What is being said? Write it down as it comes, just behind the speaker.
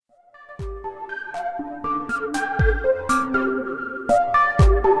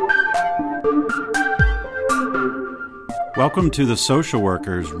Welcome to the Social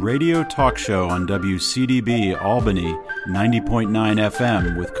Workers radio talk show on WCDB Albany 90.9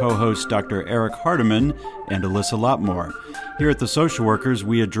 FM with co-host Dr. Eric Hardiman and Alyssa Lotmore. Here at the Social Workers,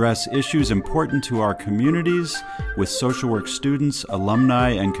 we address issues important to our communities with social work students, alumni,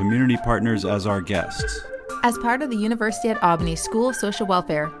 and community partners as our guests. As part of the University at Albany School of Social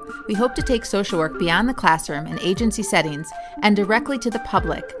Welfare, we hope to take social work beyond the classroom and agency settings and directly to the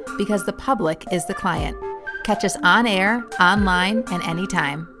public, because the public is the client. Catch us on air, online, and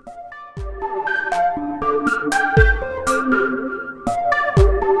anytime.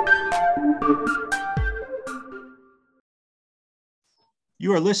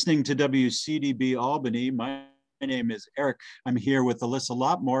 You are listening to WCDB Albany. My name is Eric. I'm here with Alyssa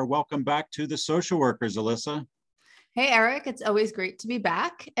Lotmore. Welcome back to the Social Workers, Alyssa. Hey, Eric. It's always great to be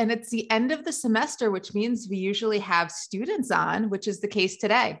back. And it's the end of the semester, which means we usually have students on, which is the case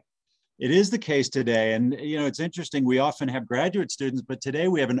today. It is the case today. And, you know, it's interesting. We often have graduate students, but today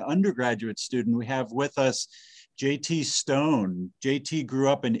we have an undergraduate student. We have with us JT Stone. JT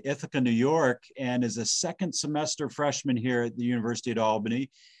grew up in Ithaca, New York, and is a second semester freshman here at the University at Albany.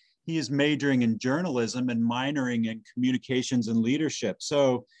 He is majoring in journalism and minoring in communications and leadership.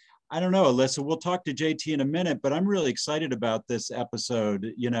 So I don't know, Alyssa, we'll talk to JT in a minute, but I'm really excited about this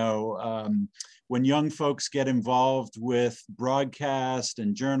episode. You know, when young folks get involved with broadcast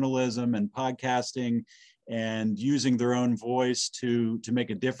and journalism and podcasting and using their own voice to make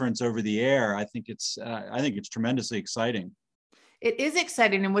a difference over the air, I think it's tremendously exciting. It is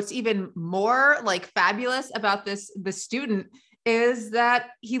exciting. And what's even more like fabulous about the student is that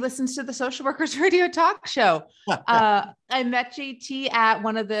he listens to the Social Workers radio talk show. I met JT at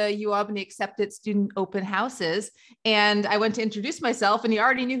one of the UAlbany accepted student open houses, and I went to introduce myself and he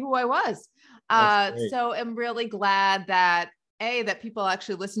already knew who I was. So I'm really glad that A, that people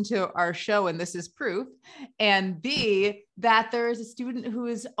actually listen to our show, and this is proof, and B, that there is a student who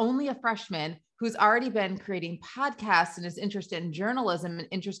is only a freshman who's already been creating podcasts and is interested in journalism and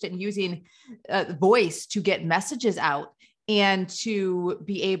interested in using voice to get messages out and to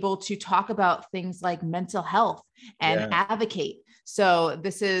be able to talk about things like mental health and advocate. So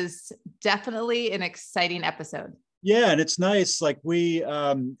this is definitely an exciting episode. Yeah, and it's nice, like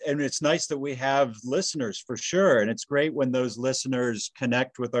and it's nice that we have listeners for sure. And it's great when those listeners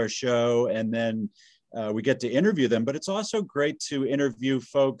connect with our show and then we get to interview them. But it's also great to interview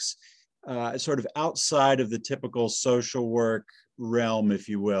folks sort of outside of the typical social work realm, if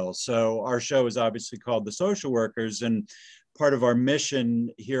you will. So our show is obviously called The Social Workers, and part of our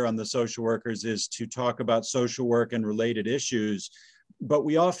mission here on The Social Workers is to talk about social work and related issues. But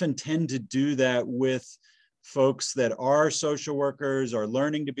we often tend to do that with folks that are social workers, are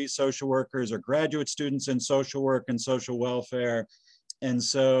learning to be social workers, or graduate students in social work and social welfare. And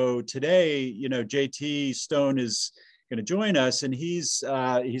so today, you know, JT Stone is going to join us, and he's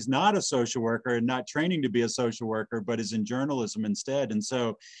not a social worker and not training to be a social worker, but is in journalism instead. And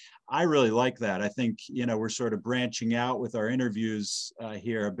so I really like that. I think, you know, we're sort of branching out with our interviews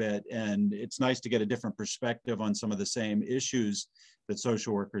here a bit, and it's nice to get a different perspective on some of the same issues that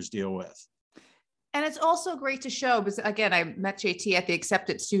social workers deal with. And it's also great to show, because again, I met JT at the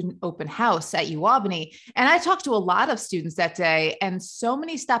Accepted Student Open House at UAlbany, and I talked to a lot of students that day, and so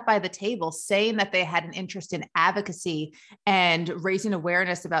many stopped by the table saying that they had an interest in advocacy and raising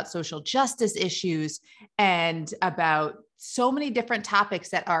awareness about social justice issues and about so many different topics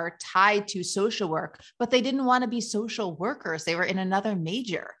that are tied to social work, but they didn't want to be social workers. They were in another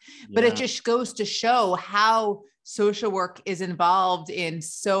major. But it just goes to show how social work is involved in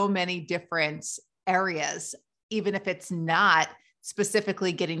so many different areas, even if it's not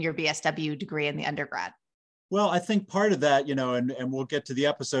specifically getting your BSW degree in the undergrad. Well, I think part of that, you know, and we'll get to the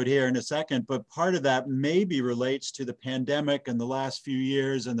episode here in a second, but part of that maybe relates to the pandemic and the last few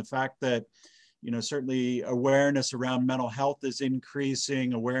years, and the fact that, you know, certainly awareness around mental health is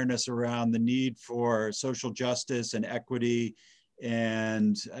increasing, awareness around the need for social justice and equity.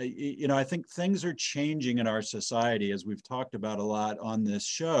 And, you know, I think things are changing in our society, as we've talked about a lot on this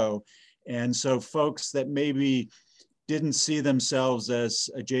show. And so folks that maybe didn't see themselves as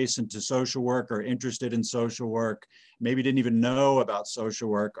adjacent to social work or interested in social work, maybe didn't even know about social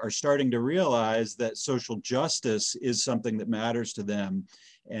work, are starting to realize that social justice is something that matters to them.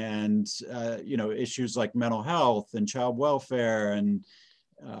 And, you know, issues like mental health and child welfare and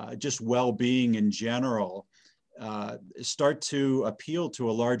just well-being in general start to appeal to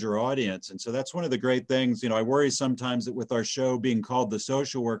a larger audience. And so that's one of the great things. You know, I worry sometimes that with our show being called The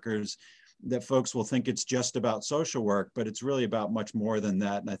Social Workers, that folks will think it's just about social work, but it's really about much more than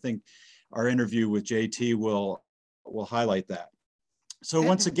that. And I think our interview with JT will highlight that. So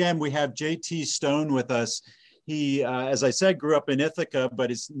once again, we have JT Stone with us. he, as I said, grew up in Ithaca,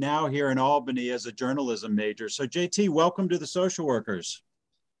 but is now here in Albany as a journalism major. So JT, welcome to the Social Workers.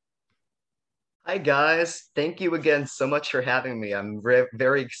 Hi, guys. Thank you again so much for having me. I'm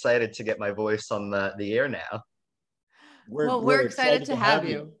very excited to get my voice on the air now. We're excited to have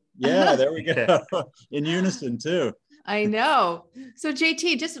you. Yeah, there we go. In unison too. I know. So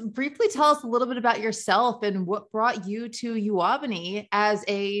JT, just briefly tell us a little bit about yourself and what brought you to UAlbany as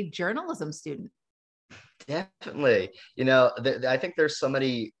a journalism student. Definitely. I think there's so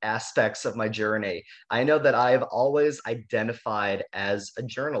many aspects of my journey. I know that I've always identified as a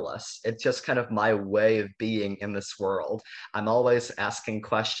journalist. It's just kind of my way of being in this world. I'm always asking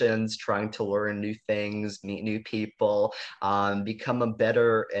questions, trying to learn new things, meet new people, become a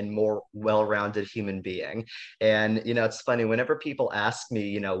better and more well-rounded human being. And, it's funny, whenever people ask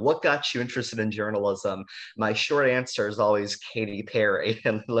me, what got you interested in journalism? My short answer is always Katy Perry.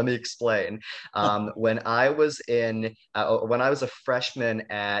 And let me explain. When I was a freshman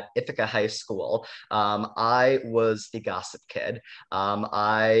at Ithaca High School, I was the gossip kid.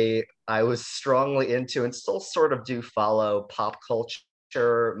 I was strongly into and still sort of do follow pop culture.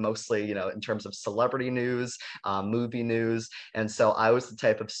 Mostly, in terms of celebrity news, movie news. And so I was the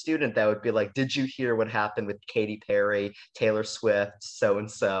type of student that would be like, did you hear what happened with Katy Perry, Taylor Swift,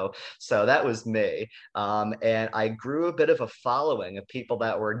 so-and-so? So that was me. And I grew a bit of a following of people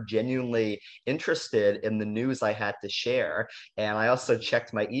that were genuinely interested in the news I had to share. And I also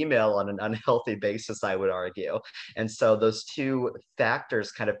checked my email on an unhealthy basis, I would argue. And so those two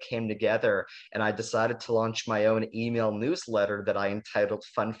factors kind of came together, and I decided to launch my own email newsletter that I entitled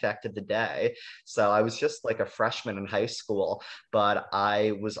Fun Fact of the Day. So I was just like a freshman in high school, but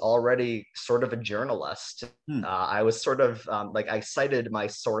I was already sort of a journalist. I was sort of I cited my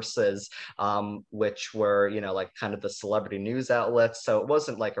sources, which were, like kind of the celebrity news outlets. So it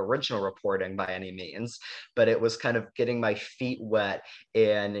wasn't like original reporting by any means, but it was kind of getting my feet wet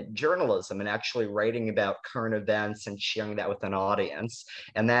in journalism and actually writing about current events and sharing that with an audience.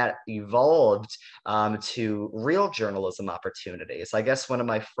 And that evolved to real journalism opportunities. I guess one of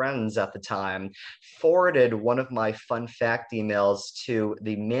my friends at the time forwarded one of my fun fact emails to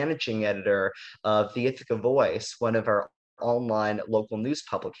the managing editor of the Ithaca Voice, one of our online local news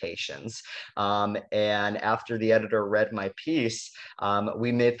publications. And after the editor read my piece,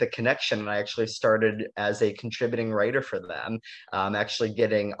 we made the connection, and I actually started as a contributing writer for them, actually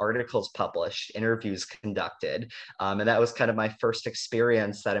getting articles published, interviews conducted. And that was kind of my first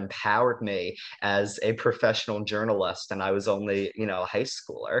experience that empowered me as a professional journalist. And I was only, a high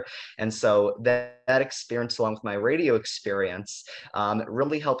schooler. And so that experience, along with my radio experience,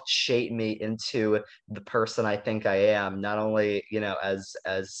 really helped shape me into the person I think I am, not only, as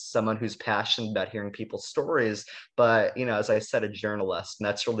someone who's passionate about hearing people's stories, but, as I said, a journalist. And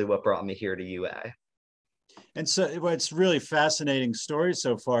that's really what brought me here to UA. And so it's really fascinating story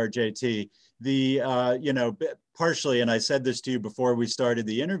so far, JT. Partially, and I said this to you before we started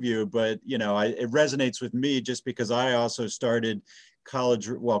the interview, but, it resonates with me just because I also started college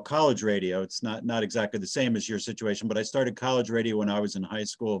radio. It's not exactly the same as your situation, but I started college radio when I was in high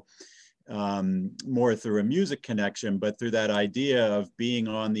school, more through a music connection, but through that idea of being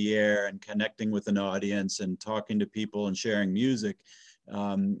on the air and connecting with an audience and talking to people and sharing music.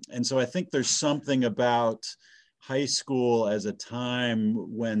 And so I think there's something about high school as a time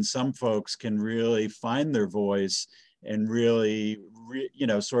when some folks can really find their voice and really,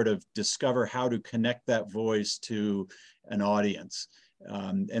 sort of discover how to connect that voice to an audience.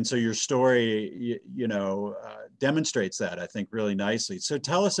 And so your story, demonstrates that, I think, really nicely. So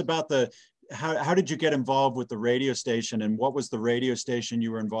tell us about how did you get involved with the radio station, and what was the radio station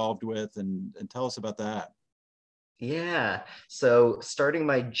you were involved with, and tell us about that. Yeah. So starting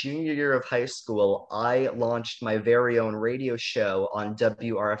my junior year of high school, I launched my very own radio show on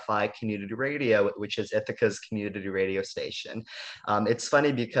WRFI Community Radio, which is Ithaca's community radio station. It's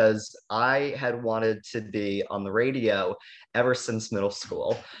funny because I had wanted to be on the radio ever since middle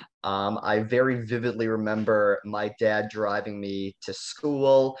school. I very vividly remember my dad driving me to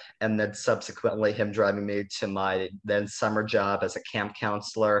school, and then subsequently him driving me to my then summer job as a camp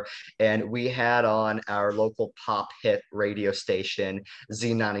counselor. And we had on our local pop hit radio station,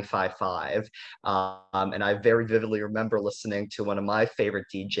 Z95.5. And I very vividly remember listening to one of my favorite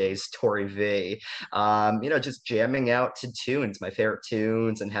DJs, Tori V, just jamming out to tunes, my favorite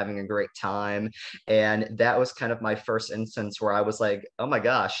tunes, and having a great time. And that was kind of my first instance where I was like, oh my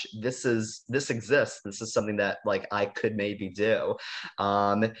gosh, this exists. This is something that like I could maybe do.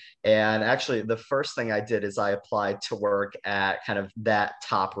 And actually, the first thing I did is I applied to work at kind of that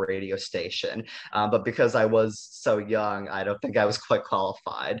top radio station. But because I was so young, I don't think I was quite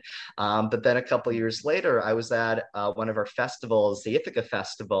qualified. But then a couple years later, I was at one of our festivals, the Ithaca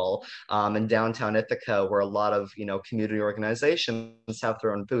Festival, in downtown Ithaca, where a lot of community organizations have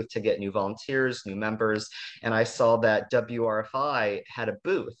their own booth to get new volunteers, new members. And I saw that WRFI had a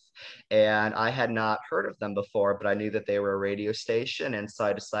booth. And I had not heard of them before, but I knew that they were a radio station. And so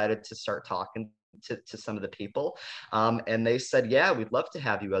I decided to start talking to some of the people. And they said, yeah, we'd love to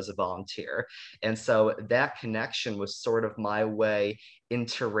have you as a volunteer. And so that connection was sort of my way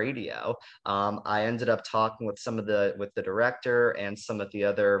into radio. I ended up talking with the director and some of the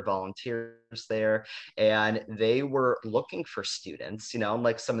other volunteers there, and they were looking for students,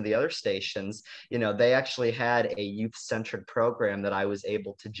 unlike some of the other stations, they actually had a youth-centered program that I was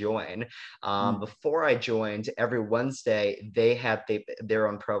able to join. Before I joined, every Wednesday, they had their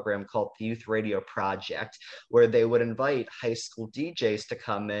own program called the Youth Radio Project, where they would invite high school DJs to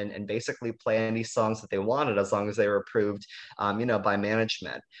come in and basically play any songs that they wanted, as long as they were approved, by management.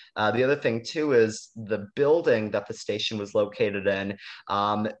 The other thing too is the building that the station was located in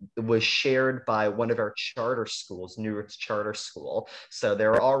was shared by one of our charter schools, New Roots Charter School. So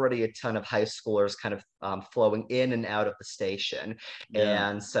there were already a ton of high schoolers kind of flowing in and out of the station. Yeah.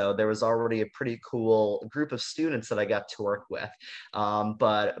 And so there was already a pretty cool group of students that I got to work with.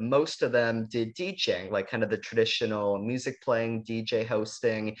 But most of them did DJing, like kind of the traditional music playing, DJ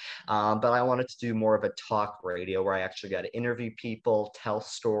hosting. But I wanted to do more of a talk radio where I actually got to interview people, tell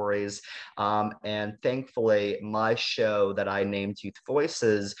stories. And thankfully, my show that I named Youth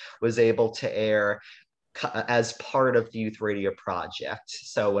Voices was able to air as part of the Youth Radio Project.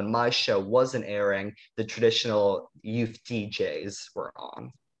 So when my show wasn't airing, the traditional youth DJs were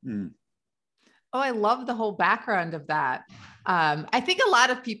on. Oh, I love the whole background of that. I think a lot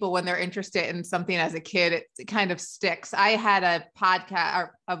of people, when they're interested in something as a kid, it kind of sticks. I had a podcast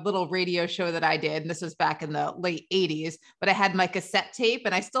or a little radio show that I did, and this was back in the late 80s, but I had my cassette tape,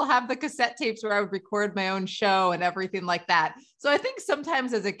 and I still have the cassette tapes where I would record my own show and everything like that. So I think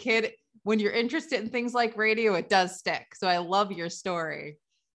sometimes as a kid, when you're interested in things like radio, it does stick. So I love your story.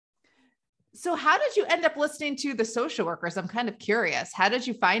 So how did you end up listening to The Social Workers? I'm kind of curious. How did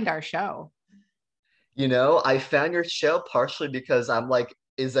you find our show? I found your show partially because I'm like,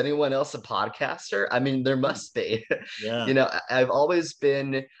 is anyone else a podcaster? I mean, there must be. Yeah. I've always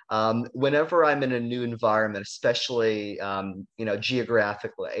been, whenever I'm in a new environment, especially,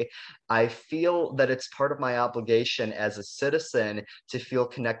 geographically, I feel that it's part of my obligation as a citizen to feel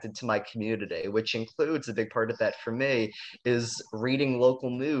connected to my community, which includes a big part of that for me is reading local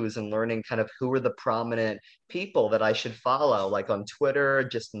news and learning kind of who are the prominent people that I should follow, like on Twitter,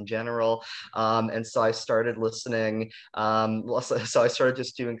 just in general. And so I started listening. So I started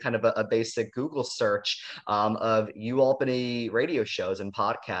just doing kind of a basic Google search of UAlbany radio shows and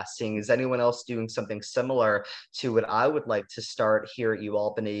podcasts, seeing is anyone else doing something similar to what I would like to start here at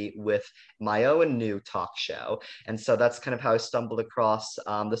UAlbany with my own new talk show. And so that's kind of how I stumbled across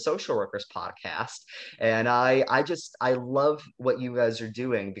the Social Workers podcast. And I love what you guys are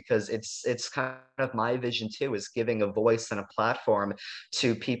doing, because it's kind of my vision too, is giving a voice and a platform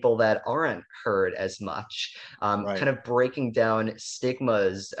to people that aren't heard as much, right. Kind of breaking down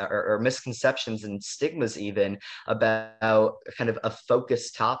stigmas or misconceptions and stigmas even about kind of a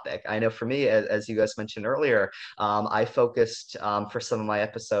focused topic. I know for me, as you guys mentioned earlier, I focused for some of my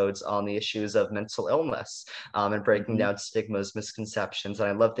episodes on the issues of mental illness and breaking down stigmas, misconceptions. And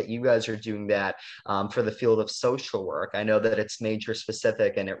I love that you guys are doing that for the field of social work. I know that it's major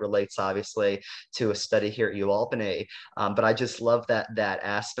specific and it relates obviously to a study here at UAlbany, but I just love that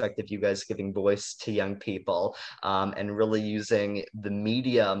aspect of you guys giving voice to young people and really using the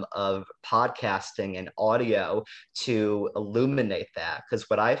medium of podcasting and audio to illuminate that. Because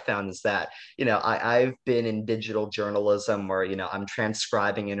what I found is that, I've been in digital journalism where, I'm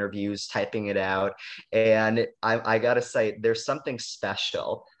transcribing interviews, typing it out. And I got to say, there's something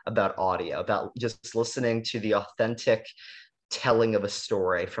special about audio, about just listening to the authentic telling of a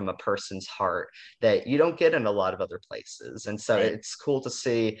story from a person's heart that you don't get in a lot of other places. And so it's cool to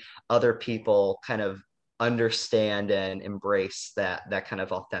see other people kind of understand and embrace that kind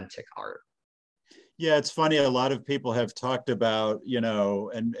of authentic art. Yeah, it's funny. A lot of people have talked about,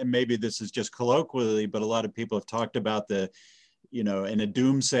 and maybe this is just colloquially, but a lot of people have talked about in a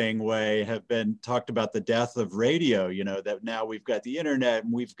doomsaying way, have been talked about the death of radio, that now we've got the internet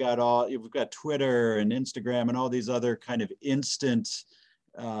and we've got Twitter and Instagram and all these other kind of instant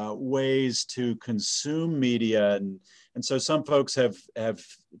ways to consume media. And so some folks have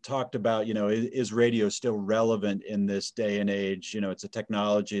talked about, is radio still relevant in this day and age? It's a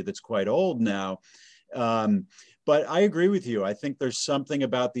technology that's quite old now. But I agree with you. I think there's something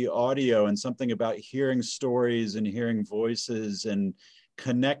about the audio and something about hearing stories and hearing voices and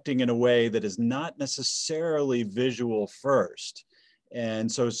connecting in a way that is not necessarily visual first.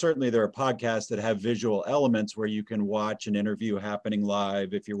 And so certainly there are podcasts that have visual elements where you can watch an interview happening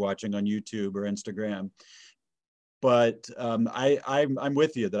live if you're watching on YouTube or Instagram. But I'm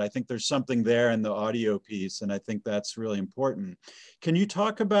with you that I think there's something there in the audio piece, and I think that's really important. Can you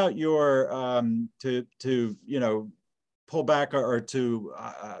talk about your to pull back or to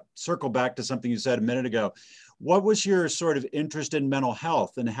circle back to something you said a minute ago? What was your sort of interest in mental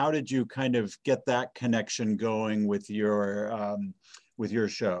health, and how did you kind of get that connection going with your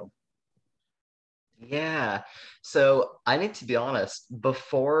show? Yeah. So I need to be honest,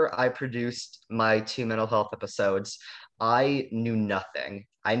 before I produced my 2 mental health episodes, I knew nothing.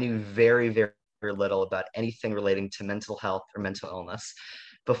 I knew very, very, very little about anything relating to mental health or mental illness.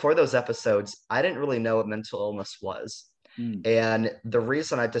 Before those episodes, I didn't really know what mental illness was. Mm. And the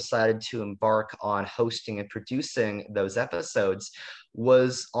reason I decided to embark on hosting and producing those episodes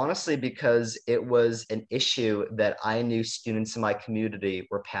was honestly because it was an issue that I knew students in my community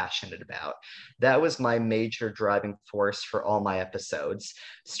were passionate about. That was my major driving force for all my episodes,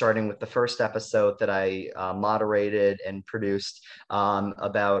 starting with the first episode that I moderated and produced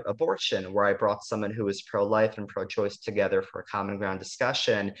about abortion, where I brought someone who was pro-life and pro-choice together for a common ground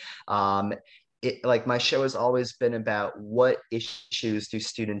discussion. Like my show has always been about what issues do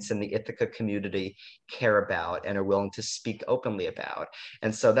students in the Ithaca community care about and are willing to speak openly about.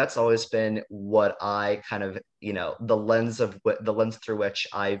 And so that's always been what I kind of, the lens through which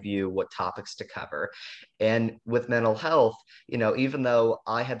I view what topics to cover. And with mental health, even though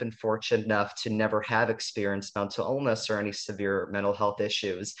I have been fortunate enough to never have experienced mental illness or any severe mental health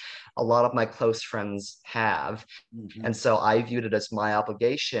issues, a lot of my close friends have. Mm-hmm. And so I viewed it as my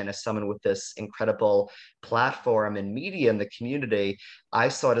obligation as someone with this incredible platform and media in the community. I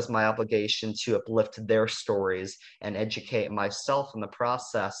saw it as my obligation to uplift their stories and educate myself in the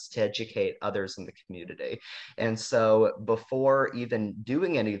process to educate others in the community. And so before even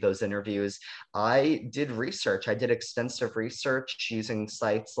doing any of those interviews, I did research. I did extensive research using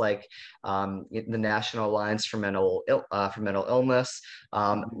sites like the National Alliance for Mental Illness,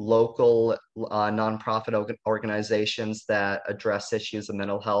 local nonprofit organizations that address issues of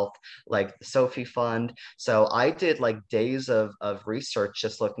mental health, like the Sophie Fund. So I did like days of research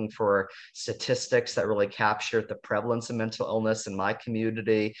just looking for statistics that really captured the prevalence of mental illness in my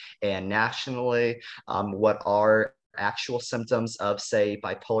community and nationally. What are actual symptoms of, say,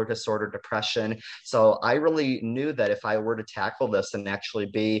 bipolar disorder, depression. So I really knew that if I were to tackle this and actually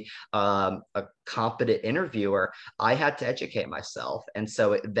be a competent interviewer, I had to educate myself. And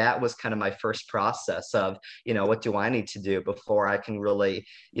so that was kind of my first process of, what do I need to do before I can really,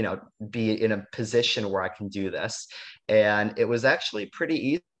 be in a position where I can do this. And it was actually pretty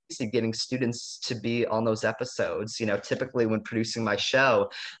easy getting students to be on those episodes. Typically when producing my show,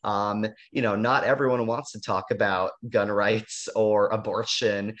 not everyone wants to talk about gun rights or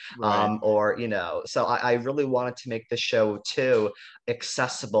abortion, Right. so I really wanted to make the show too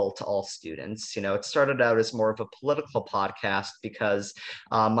accessible to all students. It started out as more of a political podcast because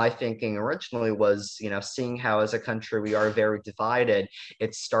my thinking originally was, seeing how as a country we are very divided,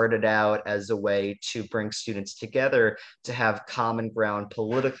 it started out as a way to bring students together to have common ground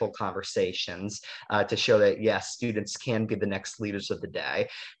political conversations, to show that, yes, students can be the next leaders of the day.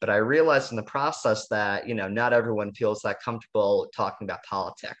 But I realized in the process that, not everyone feels that comfortable talking about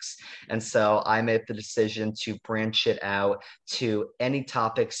politics. And so I made the decision to branch it out to any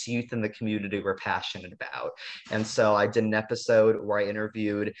topics youth in the community were passionate about. And so I did an episode where I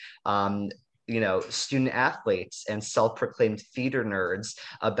interviewed student athletes and self-proclaimed theater nerds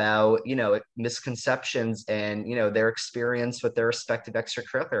about, misconceptions and, their experience with their respective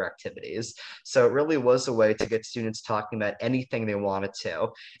extracurricular activities. So it really was a way to get students talking about anything they wanted to.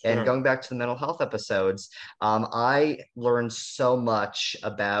 Sure. And going back to the mental health episodes, I learned so much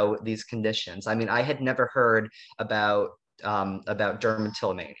about these conditions. I mean, I had never heard about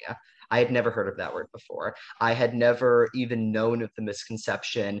dermatillomania. I had never heard of that word before. I had never even known of the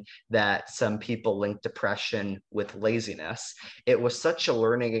misconception that some people link depression with laziness. It was such a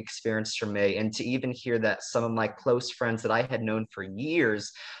learning experience for me. And to even hear that some of my close friends that I had known for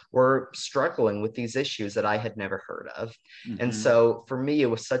years were struggling with these issues that I had never heard of. Mm-hmm. And so for me, it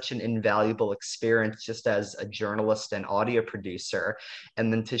was such an invaluable experience just as a journalist and audio producer.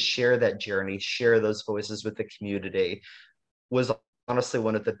 And then to share that journey, share those voices with the community was honestly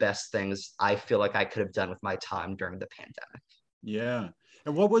one of the best things I feel like I could have done with my time during the pandemic. Yeah.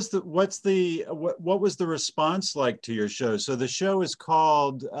 And what was the response like to your show? So the show is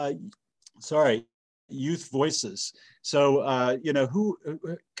called Youth Voices. So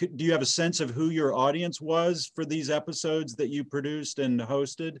do you have a sense of who your audience was for these episodes that you produced and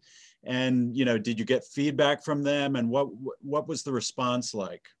hosted? And did you get feedback from them? And what was the response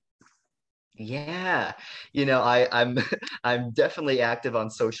like? Yeah, I'm I'm definitely active on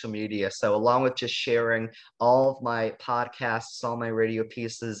social media. So along with just sharing all of my podcasts, all my radio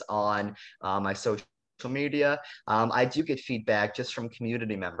pieces on my social media, I do get feedback just from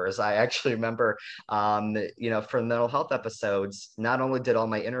community members. I actually remember, for the mental health episodes, not only did all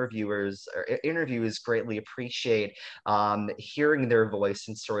my interviewers greatly appreciate hearing their voice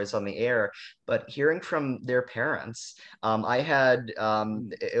and stories on the air, but hearing from their parents.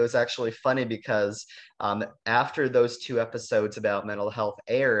 It was actually funny because after those two episodes about mental health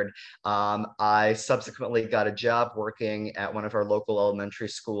aired, I subsequently got a job working at one of our local elementary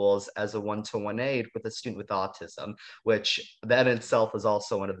schools as a one-to-one aide with a student with autism, which that in itself was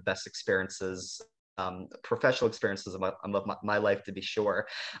also one of the best experiences, professional experiences of my life, to be sure.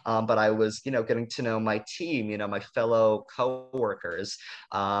 But I was, getting to know my team, my fellow coworkers,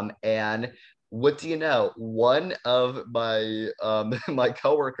 and what do you know? One of my my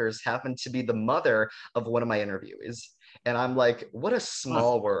coworkers happened to be the mother of one of my interviewees. And I'm like, what a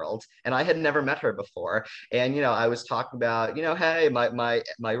small world. And I had never met her before. And, I was talking about, hey,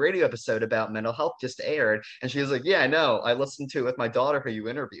 my radio episode about mental health just aired. And she was like, yeah, I know. I listened to it with my daughter who you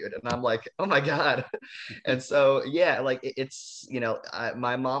interviewed. And I'm like, oh my God. And so, yeah, like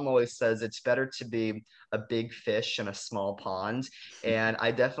my mom always says it's better to be a big fish in a small pond. And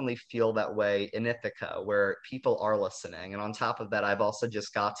I definitely feel that way in Ithaca, where people are listening. And on top of that, I've also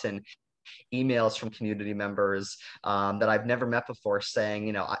just gotten emails from community members that I've never met before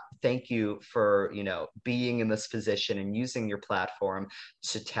saying, thank you for, being in this position and using your platform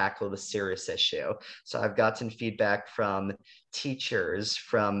to tackle the serious issue. So I've gotten feedback from teachers,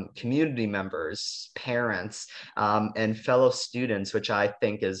 from community members, parents, and fellow students, which I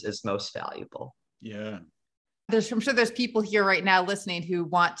think is most valuable. Yeah. I'm sure there's people here right now listening who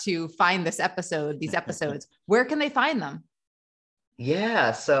want to find these episodes. Where can they find them?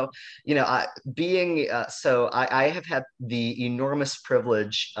 Yeah, so I have had the enormous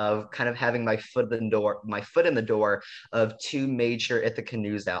privilege of kind of having my foot in the door of two major Ithaca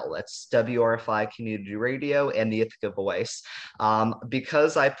news outlets, WRFI Community Radio and the Ithaca Voice.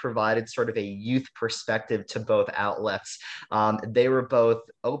 Because I provided sort of a youth perspective to both outlets, they were both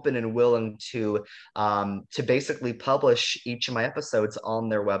open and willing to basically publish each of my episodes on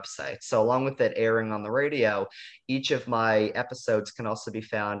their website. So along with it airing on the radio, each of my episodes can also be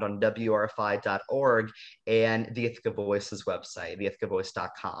found on wrfi.org and the Ithaca Voices website,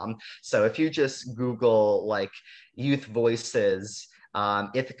 theithacavoice.com. So if you just Google like Youth Voices,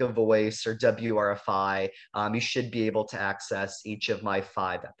 Ithaca Voice, or WRFI, you should be able to access each of my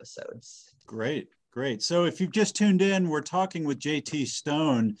 5 episodes. Great. Great. So if you've just tuned in, we're talking with JT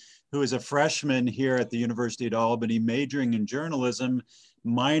Stone, who is a freshman here at the University of Albany, majoring in journalism,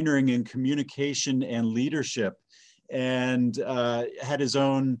 minoring in communication and leadership, and had his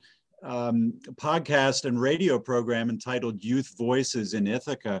own podcast and radio program entitled Youth Voices in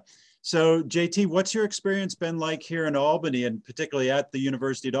Ithaca. So JT, what's your experience been like here in Albany, and particularly at the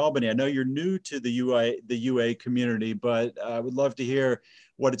University of Albany? I know you're new to the UA community, but I would love to hear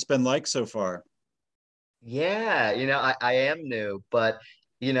what it's been like so far. Yeah, I am new, but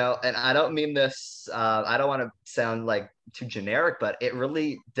and I don't mean this, I don't want to sound like too generic, but it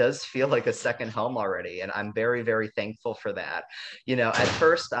really does feel like a second home already. And I'm very, very thankful for that. At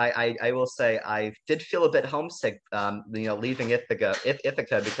first I will say I did feel a bit homesick, leaving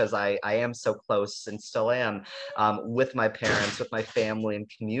Ithaca, because I am so close and still am with my parents, with my family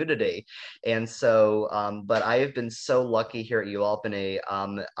and community. And so, but I have been so lucky here at UAlbany.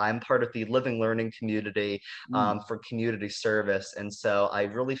 I'm part of the Living Learning community for community service. And so I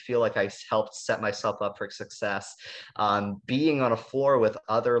really feel like I helped set myself up for success. Being on a floor with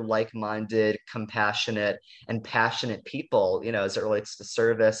other like-minded, compassionate, and passionate people, as it relates to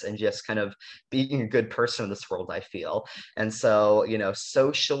service and just kind of being a good person in this world, I feel. And so,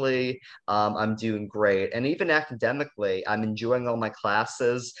 socially, I'm doing great. And even academically, I'm enjoying all my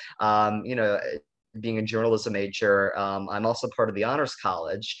classes. Being a journalism major, I'm also part of the Honors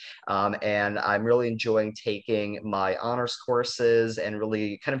College, and I'm really enjoying taking my honors courses and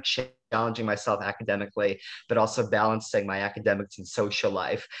really kind of challenging myself academically, but also balancing my academics and social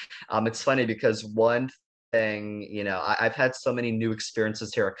life. It's funny because one you know, I've had so many new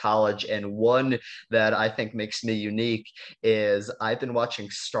experiences here at college, and one that I think makes me unique is I've been watching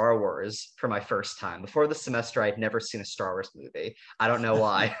Star Wars for my first time. Before the semester, I'd never seen a Star Wars movie. I don't know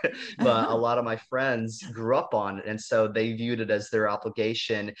why, but a lot of my friends grew up on it, and so they viewed it as their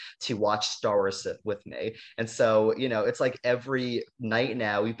obligation to watch Star Wars with me. And so, you know, it's like every night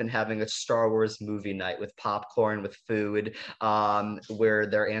now we've been having a Star Wars movie night with popcorn, with food, where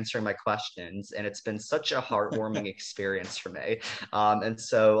they're answering my questions, and it's been such a heartwarming experience for me. And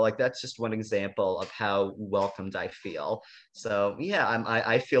so like that's just one example of how welcomed I feel. So yeah,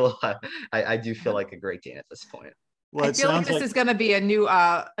 I feel I do feel like a great dean at this point. Well, I it feel like sounds this like is going to be a new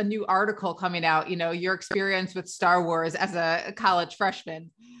article coming out, you know, your experience with Star Wars as a college freshman.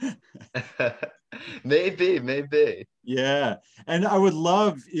 Maybe. yeah. And I would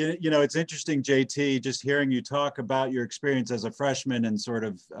love, you know, it's interesting, JT, just hearing you talk about your experience as a freshman and sort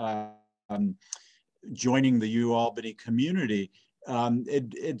of joining the UAlbany community.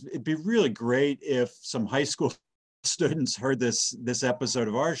 It'd be really great if some high school students heard this episode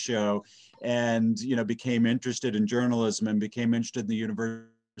of our show and, you know, became interested in journalism and became interested in the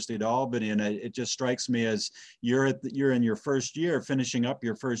University of Albany. And it just strikes me as you're in your first year, finishing up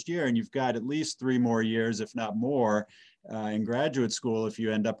your first year, and you've got at least 3 more years, if not more, in graduate school if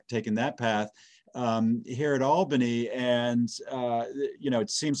you end up taking that path. Here at Albany, and you know, it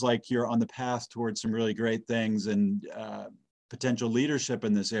seems like you're on the path towards some really great things and potential leadership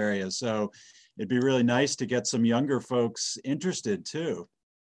in this area. So it'd be really nice to get some younger folks interested too.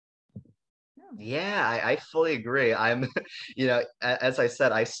 Yeah, I fully agree. I'm, you know, as I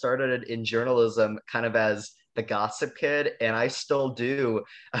said, I started in journalism kind of as the gossip kid, and I still do.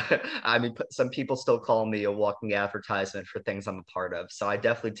 I mean, some people still call me a walking advertisement for things I'm a part of. So I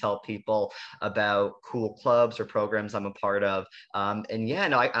definitely tell people about cool clubs or programs I'm a part of. And yeah,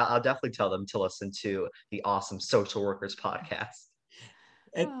 no, I'll definitely tell them to listen to the awesome Social Workers podcast.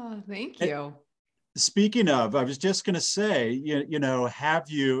 Oh, thank And, you. speaking of, I was just going to say, you know,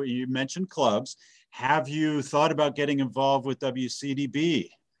 you mentioned clubs, have you thought about getting involved with WCDB,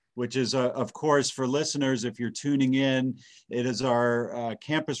 which is, of course, for listeners, if you're tuning in, it is our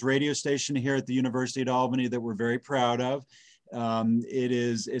campus radio station here at the University of Albany that we're very proud of.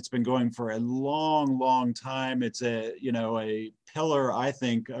 It's been going for a long time. It's a pillar, I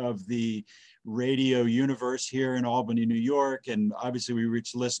think, of the radio universe here in Albany, New York. And obviously we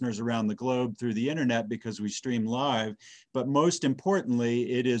reach listeners around the globe through the internet because we stream live. But most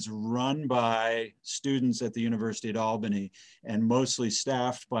importantly, it is run by students at the University at Albany and mostly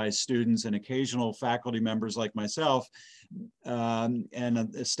staffed by students and occasional faculty members like myself,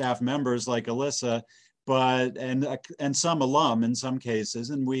 and staff members like Alyssa, and some alum in some cases.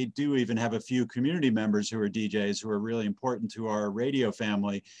 And we do even have a few community members who are DJs who are really important to our radio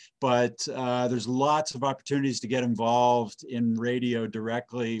family. But there's lots of opportunities to get involved in radio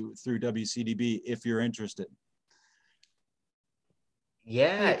directly through WCDB if you're interested.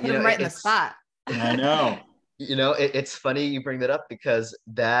 Yeah, Put them right in the spot. I know. You know, it's funny you bring that up because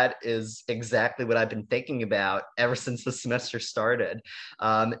that is exactly what I've been thinking about ever since the semester started.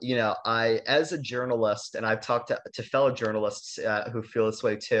 You know, as a journalist, and I've talked to fellow journalists who feel this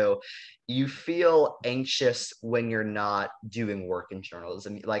way too, you feel anxious when you're not doing work in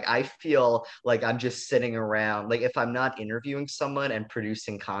journalism. Like I feel like I'm just sitting around. Like if I'm not interviewing someone and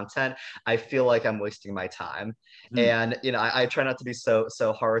producing content, I feel like I'm wasting my time. And you know, I try not to be so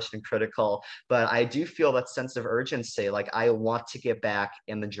harsh and critical, but I do feel that sense of urgency. Like I want to get back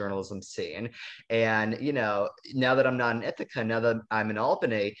in the journalism scene. And you know, now that I'm not in Ithaca, now that I'm in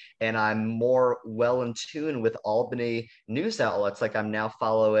Albany, and I'm more well in tune with Albany news outlets, like I'm now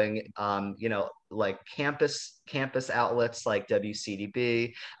following you know, like campus outlets like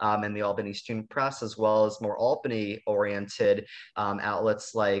WCDB and the Albany Student Press, as well as more Albany oriented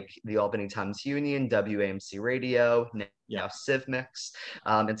outlets like the Albany Times Union, WAMC Radio, now CivMix.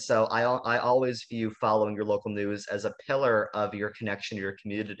 And so I always view following your local news as a pillar of your connection to your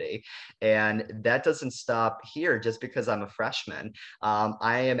community. And that doesn't stop here just because I'm a freshman.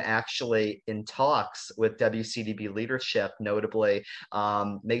 I am actually in talks with WCDB leadership, notably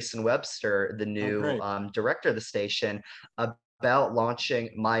Mason Webster, the new director of the station, about launching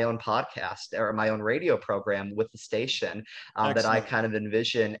my own podcast or my own radio program with the station that I kind of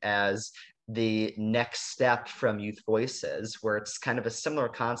envision as the next step from Youth Voices, where it's kind of a similar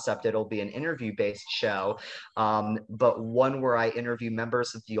concept. It'll be an interview-based show, but one where I interview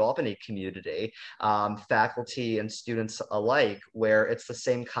members of the Albany community, faculty and students alike, where it's the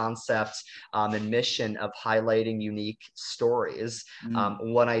same concept and mission of highlighting unique stories.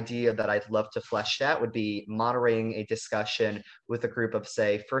 One idea that I'd love to flesh out would be moderating a discussion with a group of,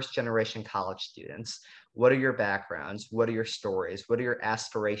 say, first-generation college students, what are your backgrounds? What are your stories? What are your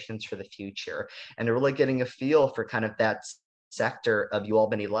aspirations for the future? And really getting a feel for kind of that sector of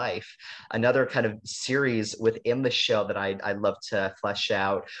UAlbany life. Another kind of series within the show that I'd love to flesh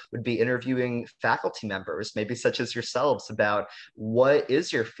out would be interviewing faculty members, maybe such as yourselves, about what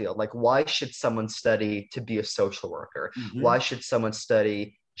is your field? Like, why should someone study to be a social worker? Mm-hmm. Why should someone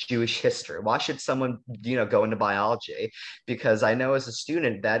study Jewish history? Why should someone, go into biology? Because I know as a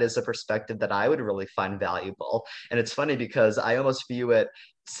student, that is a perspective that I would really find valuable. And it's funny because I almost view it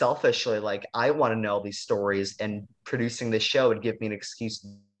selfishly, like I want to know these stories, and producing this show would give me an excuse to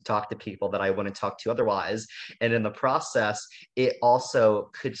talk to people that I wouldn't talk to otherwise. And in the process, it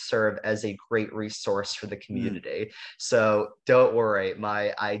also could serve as a great resource for the community. So don't worry,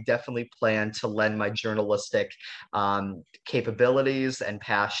 I definitely plan to lend my journalistic capabilities and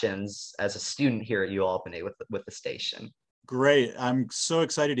passions as a student here at UAlbany with the station. Great. I'm so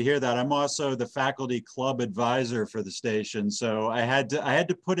excited to hear that. I'm also the faculty club advisor for the station. So I had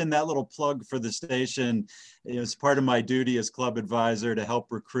to put in that little plug for the station. It's part of my duty as club advisor to help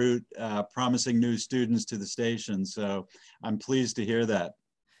recruit promising new students to the station. So I'm pleased to hear that.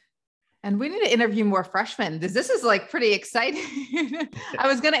 And we need to interview more freshmen. This is like pretty exciting. I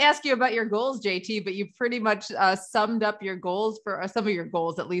was going to ask you about your goals, JT, but you pretty much summed up your goals for some of your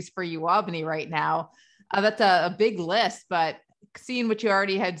goals, at least for UAlbany right now. That's a big list, but seeing what you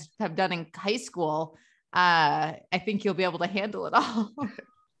already have done in high school, I think you'll be able to handle it all.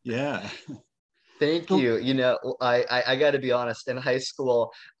 Yeah. Thank you. I got to be honest. In high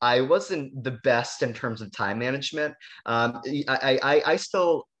school, I wasn't the best in terms of time management. I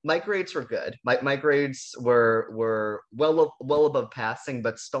still, my grades were good. My grades were well above passing,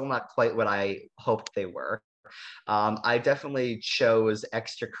 but still not quite what I hoped they were. I definitely chose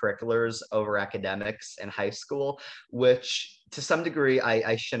extracurriculars over academics in high school, which to some degree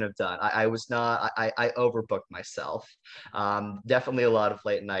I shouldn't have done. I was not, I overbooked myself. Definitely a lot of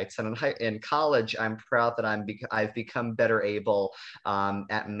late nights. And in college, I'm proud that I've become better able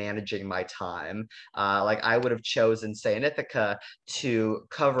at managing my time. Like I would have chosen, say, in Ithaca to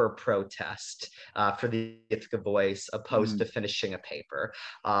cover a protest for the Ithaca Voice opposed to finishing a paper.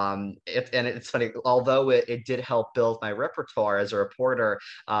 And it's funny, although it did help build my repertoire as a reporter,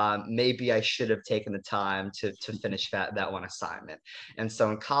 maybe I should have taken the time to finish that one assignment. And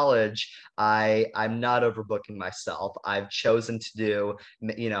so in college, I'm not overbooking myself. I've chosen to do,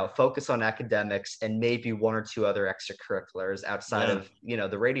 focus on academics and maybe one or two other extracurriculars outside of,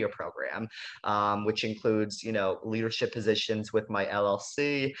 the radio program, which includes, leadership positions with my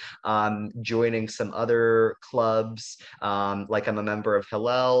LLC, joining some other clubs, like I'm a member of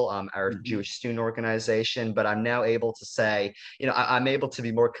Hillel, our Jewish student organization, but I'm now able to say, I'm able to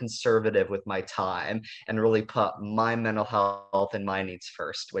be more conservative with my time and really put my mental health and my needs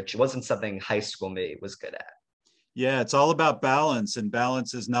first, which wasn't something high school me was good at. Yeah, it's all about balance, and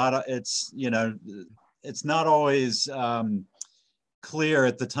balance is not, it's not always clear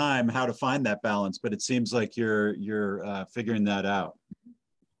at the time how to find that balance, but it seems like you're figuring that out.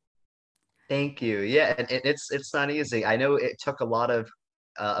 Thank you. Yeah, and it's not easy. I know it took a lot of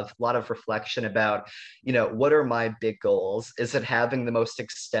reflection about, what are my big goals? Is it having the most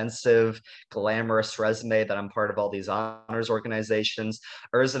extensive, glamorous resume that I'm part of all these honors organizations,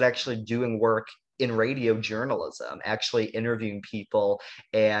 or is it actually doing work in radio journalism, actually interviewing people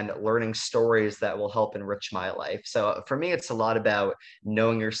and learning stories that will help enrich my life? So for me, it's a lot about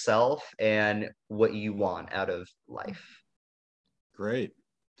knowing yourself and what you want out of life. Great.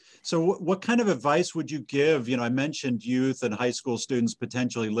 So what kind of advice would you give? I mentioned youth and high school students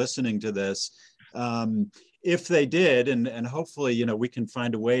potentially listening to this. If they did, and hopefully, we can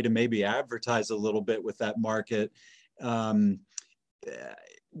find a way to maybe advertise a little bit with that market.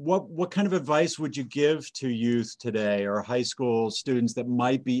 What kind of advice would you give to youth today or high school students that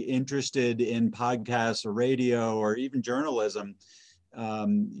might be interested in podcasts or radio or even journalism,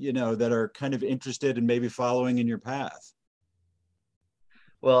 that are kind of interested in maybe following in your path?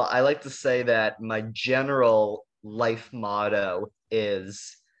 Well, I like to say that my general life motto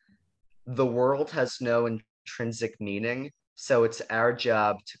is the world has no intrinsic meaning, so it's our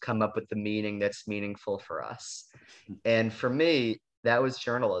job to come up with the meaning that's meaningful for us. And for me, that was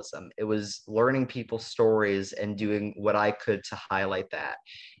journalism. It was learning people's stories and doing what I could to highlight that.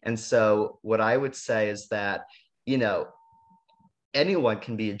 And so what I would say is that, anyone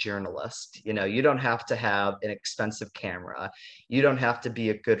can be a journalist. You don't have to have an expensive camera. You don't have to be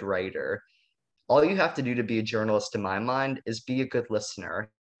a good writer. All you have to do to be a journalist, in my mind, is be a good listener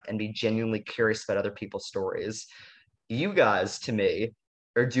and be genuinely curious about other people's stories. You guys, to me,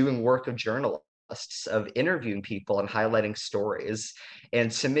 are doing work of journalism. journalists, of interviewing people and highlighting stories.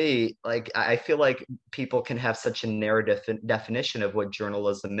 And to me, like, I feel like people can have such a narrow definition of what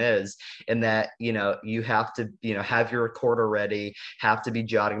journalism is, and that, you have to, have your recorder ready, have to be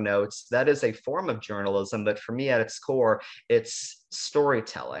jotting notes. That is a form of journalism. But for me, at its core, it's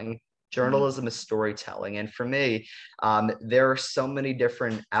storytelling. Journalism is storytelling. And for me, there are so many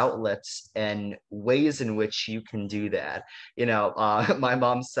different outlets and ways in which you can do that. My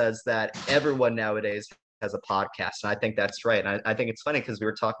mom says that everyone nowadays has a podcast. And I think that's right. And I think it's funny because we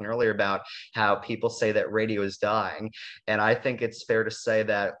were talking earlier about how people say that radio is dying. And I think it's fair to say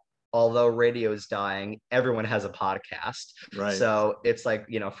that although radio is dying, everyone has a podcast. Right. So it's like,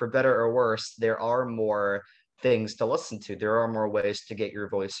 for better or worse, there are more things to listen to. There are more ways to get your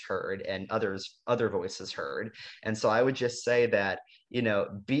voice heard and other voices heard. And so I would just say that,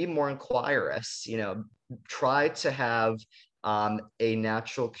 be more inquirous, try to have a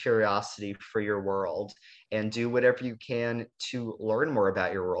natural curiosity for your world, and do whatever you can to learn more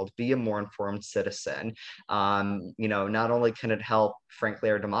about your world. Be a more informed citizen. Not only can it help,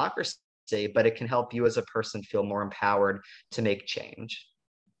 frankly, our democracy, but it can help you as a person feel more empowered to make change.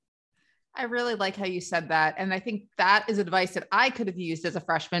 I really like how you said that. And I think that is advice that I could have used as a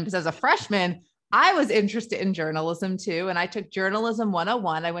freshman, because as a freshman, I was interested in journalism too. And I took Journalism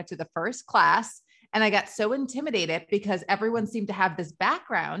 101. I went to the first class and I got so intimidated because everyone seemed to have this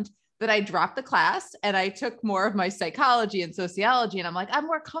background that I dropped the class and I took more of my psychology and sociology. And I'm like, I'm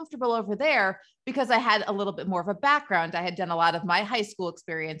more comfortable over there because I had a little bit more of a background. I had done a lot of my high school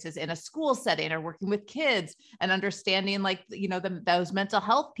experiences in a school setting or working with kids and understanding those mental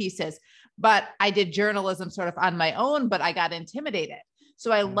health pieces. But I did journalism sort of on my own, but I got intimidated.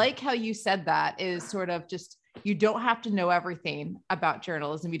 So I like how you said that is sort of just, you don't have to know everything about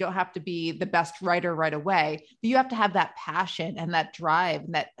journalism. You don't have to be the best writer right away, but you have to have that passion and that drive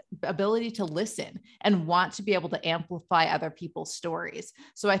and that ability to listen and want to be able to amplify other people's stories.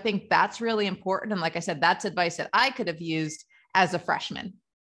 So I think that's really important. And like I said, that's advice that I could have used as a freshman.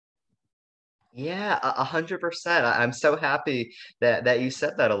 Yeah, 100%. I'm so happy that you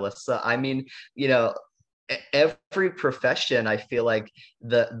said that, Alyssa. I mean, every profession, I feel like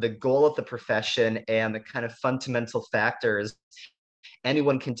the goal of the profession and the kind of fundamental factors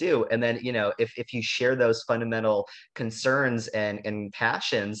anyone can do. And then, if you share those fundamental concerns and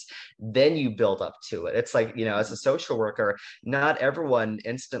passions, then you build up to it. It's like, as a social worker, not everyone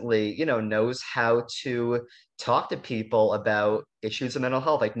instantly, knows how to talk to people about issues of mental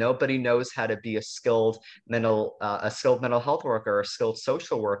health. Like, nobody knows how to be a skilled mental health worker or a skilled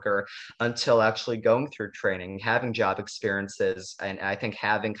social worker until actually going through training, having job experiences, and I think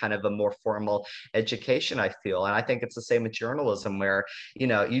having kind of a more formal education, I feel. And I think it's the same with journalism, where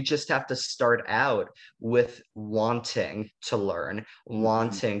you just have to start out with wanting to learn,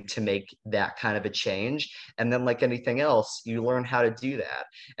 wanting to make that kind of a change, and then, like anything else, you learn how to do that.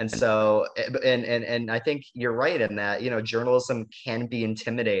 And so, and I think you're right in that, journalism can be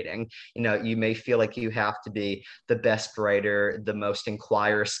intimidating. You may feel like you have to be the best writer, the most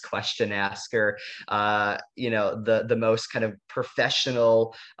inquirous question asker, the most kind of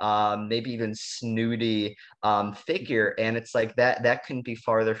professional, maybe even snooty figure. And it's like that couldn't be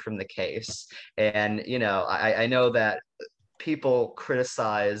farther from the case. And, I know that people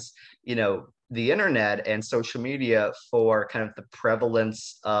criticize, the internet and social media for kind of the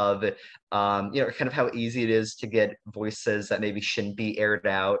prevalence of, kind of how easy it is to get voices that maybe shouldn't be aired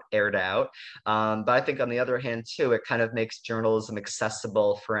out. But I think on the other hand, too, it kind of makes journalism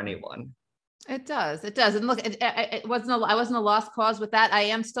accessible for anyone. It does. And look, I wasn't a lost cause with that. I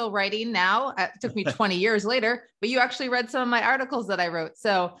am still writing now. It took me 20 years later, but you actually read some of my articles that I wrote.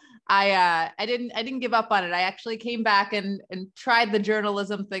 So I didn't give up on it. I actually came back and tried the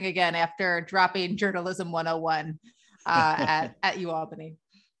journalism thing again after dropping Journalism 101 at UAlbany.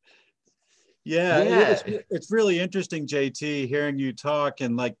 Yeah. It's really interesting, JT, hearing you talk,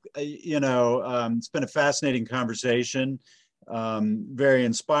 and it's been a fascinating conversation, very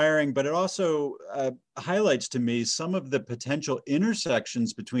inspiring, but it also highlights to me some of the potential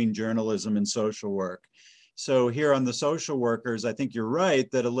intersections between journalism and social work. So here on the social workers, I think you're right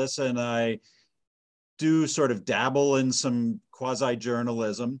that Alyssa and I do sort of dabble in some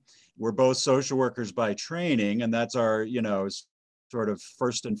quasi-journalism. We're both social workers by training, and that's our, sort of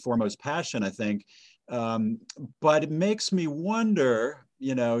first and foremost passion, I think. But it makes me wonder,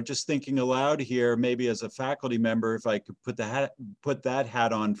 just thinking aloud here, maybe as a faculty member, if I could put that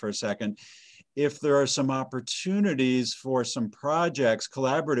hat on for a second, if there are some opportunities for some projects,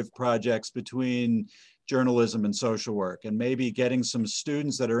 collaborative projects between journalism and social work, and maybe getting some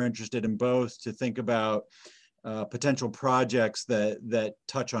students that are interested in both to think about potential projects that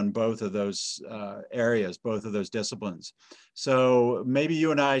touch on both of those areas, both of those disciplines. So maybe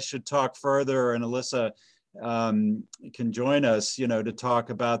you and I should talk further, and Alyssa can join us, to talk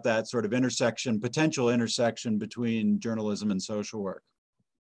about that sort of potential intersection between journalism and social work.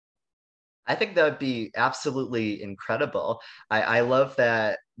 I think that would be absolutely incredible. I love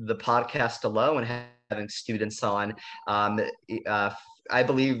that the podcast alone, having students on, uh, I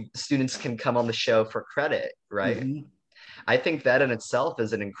believe students can come on the show for credit, right? Mm-hmm. I think that in itself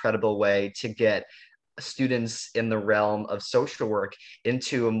is an incredible way to get students in the realm of social work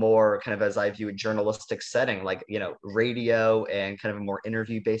into a more kind of, as I view, a journalistic setting, like, radio and kind of a more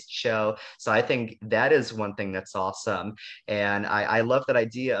interview based show. So I think that is one thing that's awesome. And I love that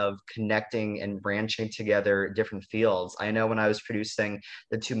idea of connecting and branching together different fields. I know when I was producing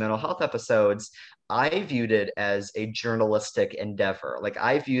the 2 mental health episodes, I viewed it as a journalistic endeavor. Like,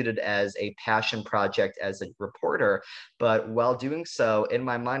 I viewed it as a passion project as a reporter. But while doing so, in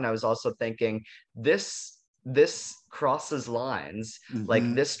my mind, I was also thinking, this crosses lines. Like,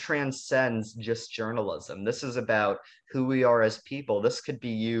 Mm-hmm. this transcends just journalism. This is about who we are as people. This could be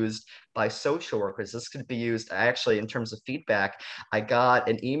used by social workers. This could be used, actually, in terms of feedback. I got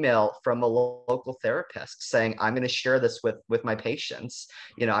an email from a local therapist saying, I'm going to share this with my patients.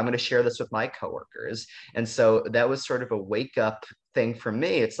 I'm going to share this with my coworkers. And so that was sort of a wake up thing for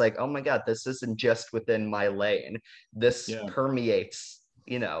me. It's like, oh my God, this isn't just within my lane. This Yeah. permeates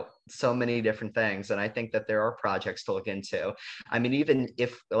so many different things. And I think that there are projects to look into. I mean, even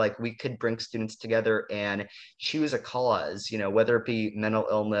if, like, we could bring students together and choose a cause, whether it be mental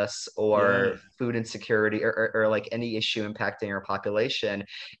illness or food insecurity, or like any issue impacting our population,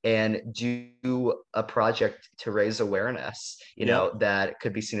 and do a project to raise awareness, that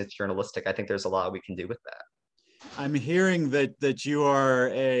could be seen as journalistic. I think there's a lot we can do with that. I'm hearing that you are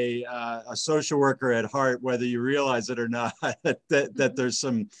a social worker at heart, whether you realize it or not. that there's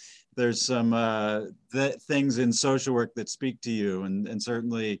some things in social work that speak to you, and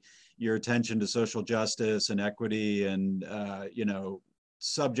certainly your attention to social justice and equity, and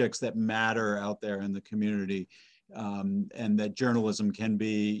subjects that matter out there in the community, and that journalism can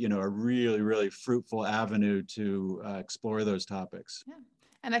be a really, really fruitful avenue to explore those topics. Yeah.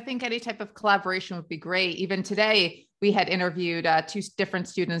 And I think any type of collaboration would be great. Even today, we had interviewed 2 different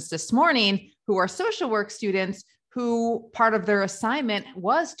students this morning who are social work students, who part of their assignment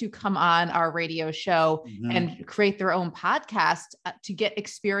was to come on our radio show and create their own podcast to get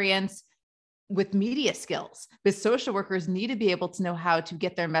experience with media skills. Because social workers need to be able to know how to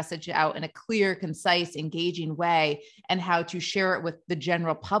get their message out in a clear, concise, engaging way, and how to share it with the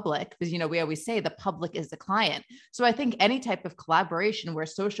general public. Because, we always say the public is the client. So I think any type of collaboration where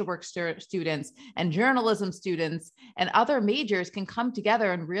social work students and journalism students and other majors can come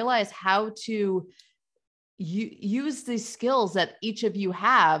together and realize how to use these skills that each of you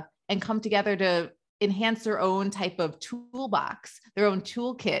have and come together to enhance their own type of toolbox, their own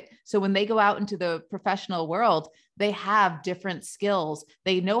toolkit. So when they go out into the professional world, they have different skills.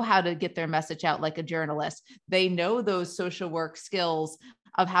 They know how to get their message out like a journalist. They know those social work skills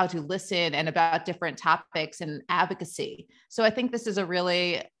of how to listen and about different topics and advocacy. So I think this is a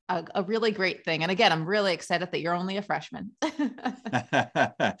really great thing. And again, I'm really excited that you're only a freshman.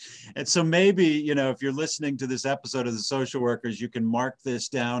 And so maybe, if you're listening to this episode of The Social Workers, you can mark this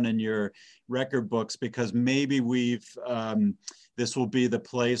down in your record books, because maybe this will be the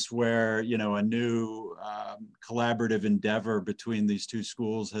place where, a new collaborative endeavor between these 2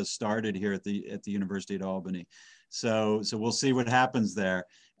 schools has started here at the University at Albany. So we'll see what happens there.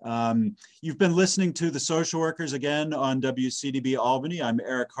 You've been listening to The Social Workers again on WCDB Albany. I'm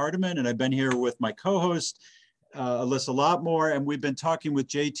Eric Hardiman, and I've been here with my co-host, Alyssa Lotmore, and we've been talking with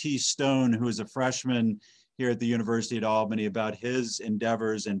JT Stone, who is a freshman here at the University at Albany, about his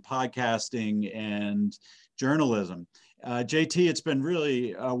endeavors in podcasting and journalism. JT, it's been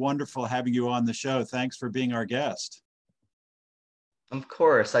really wonderful having you on the show. Thanks for being our guest. Of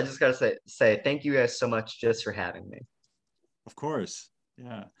course. I just got to say thank you guys so much just for having me. Of course.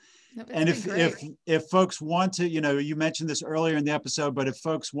 Yeah. No, and if folks want to, you mentioned this earlier in the episode, but if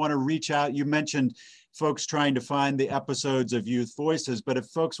folks want to reach out, you mentioned folks trying to find the episodes of Youth Voices, but if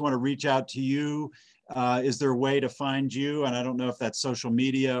folks want to reach out to you, is there a way to find you? And I don't know if that's social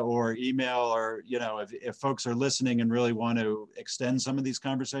media or email, or, if folks are listening and really want to extend some of these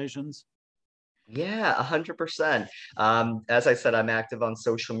conversations. Yeah, 100%. As I said, I'm active on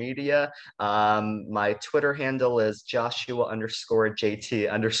social media. My Twitter handle is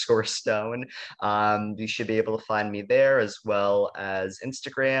Joshua_JT_Stone. You should be able to find me there, as well as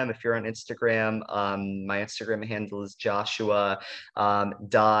Instagram. If you're on Instagram, my Instagram handle is Joshua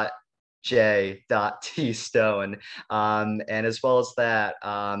dot j.tstone. And as well as that,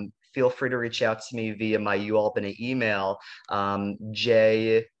 feel free to reach out to me via my UAlbany email,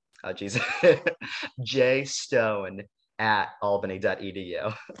 j, oh geez,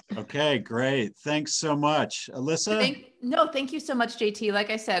 jstone@albany.edu. Okay, great. Thanks so much. Alyssa? Thank you so much, JT. Like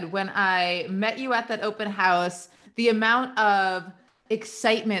I said, when I met you at that open house, the amount of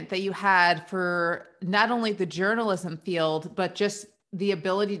excitement that you had for not only the journalism field, but just the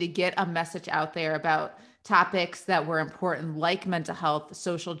ability to get a message out there about topics that were important, like mental health,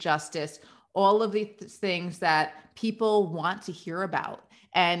 social justice, all of these things that people want to hear about.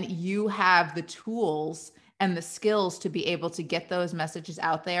 And you have the tools and the skills to be able to get those messages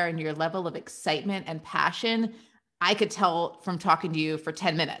out there, and your level of excitement and passion, I could tell from talking to you for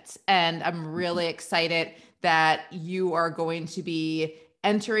 10 minutes. And I'm really excited that you are going to be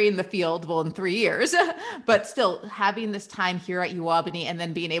entering the field, well, in 3 years, but still having this time here at UAlbany and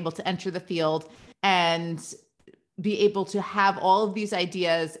then being able to enter the field and be able to have all of these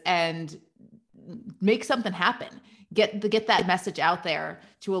ideas and make something happen. Get that message out there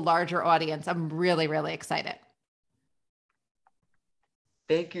to a larger audience. I'm really, really excited.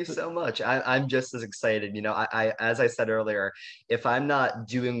 Thank you so much. I'm just as excited. As I said earlier, if I'm not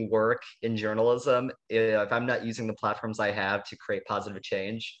doing work in journalism, if I'm not using the platforms I have to create positive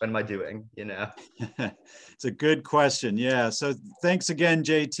change, what am I doing? It's a good question. Yeah. So thanks again,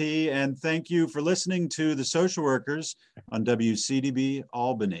 JT. And thank you for listening to The Social Workers on WCDB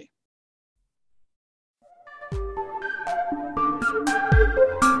Albany.